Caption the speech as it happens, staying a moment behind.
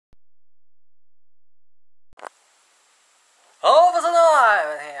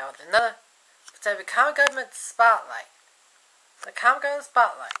say the Comic Government Spotlight. The Comic Government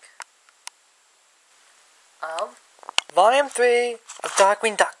Spotlight of Volume 3 of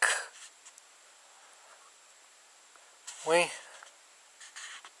Darkwing Duck. We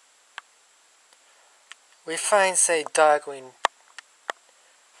find, say, Darkwing.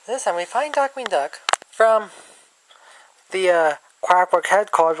 This time we find Darkwing Duck from the quackwerk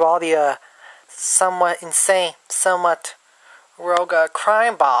headquarters where all the somewhat insane, somewhat rogue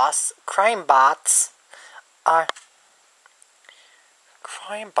crime bots are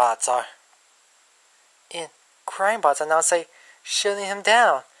now say shooting him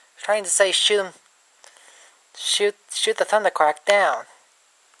down, trying to say shoot the Thundercrack down.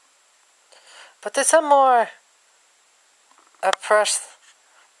 But there's some more oppressed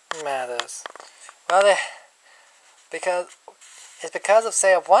matters. Well, because of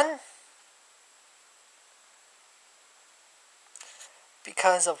say of one.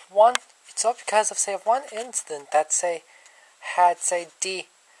 It's all because of say of one incident that had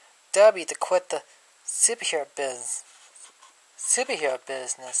D.W. to quit the superhero business.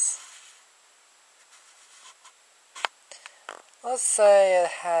 Let's say it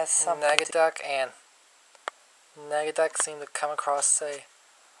has some Negaduck seem to come across say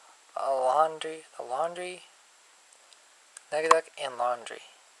a laundry. Negaduck and laundry.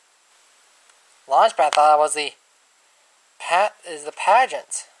 Launchpad thought it was the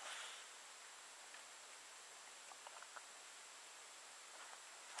pageant.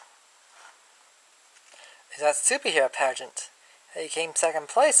 Is that superhero pageant that he came second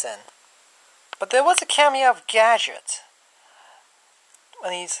place in. But there was a cameo of Gadget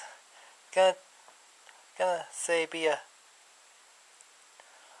when he's gonna say be a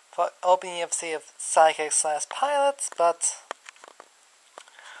opening of say of psychics/pilots, but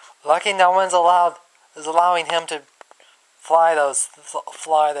lucky no one's allowing him to fly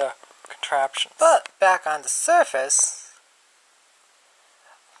their contraptions. But back on the surface,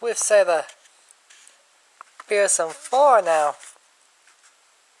 with say the Fearsome 4 now.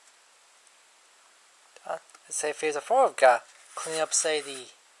 Say Fearsome 4 have got clean up say the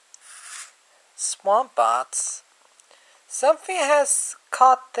swamp bots. Something has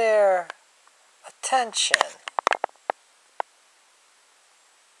caught their attention.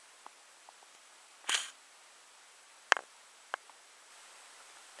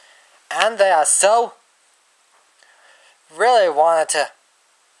 And they are so really wanted it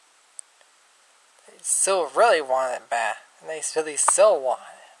bad. And they really so want it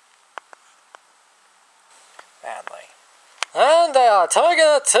badly. And they are taking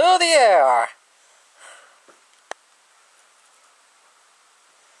it to the air.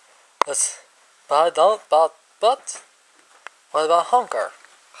 But what about Honker?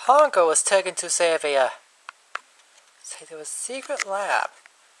 Honker was taken to save a secret lab.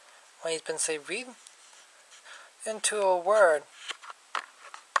 When he's been say reading into a word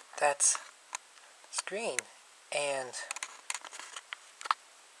that's green, and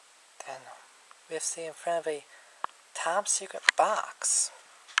then we see in front of a top secret box.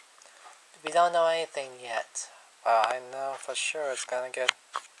 We don't know anything yet. Well, I know for sure it's gonna get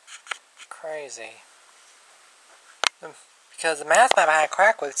crazy. Because the mastermind behind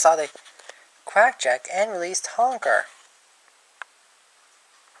quackwerk saw the quackjack and released Honker.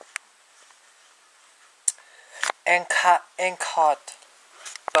 And caught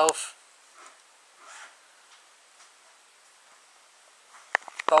both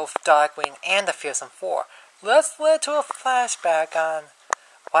Darkwing and the Fearsome 4. Let's lead to a flashback on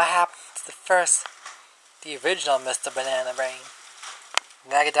what happened to the original Mr. Banana Brain.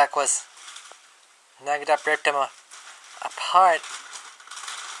 Negaduck ripped him apart.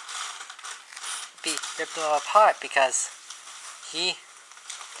 Because he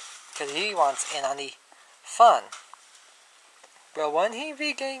wants in on the fun. But when he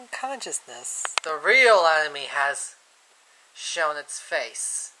regained consciousness, the real enemy has shown its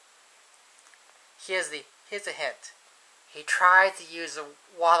face. Here's a hint. He tried to use a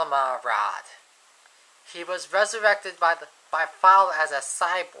watermelon rod. He was resurrected by F.O.W.L as a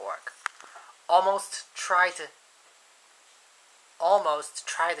cyborg. Almost tried to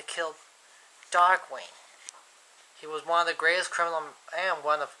kill Darkwing. He was one of the greatest criminal and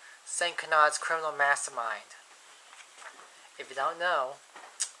one of St. Canard's criminal mastermind. If you don't know,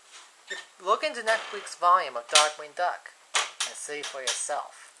 look into next week's volume of Darkwing Duck and see for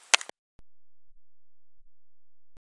yourself.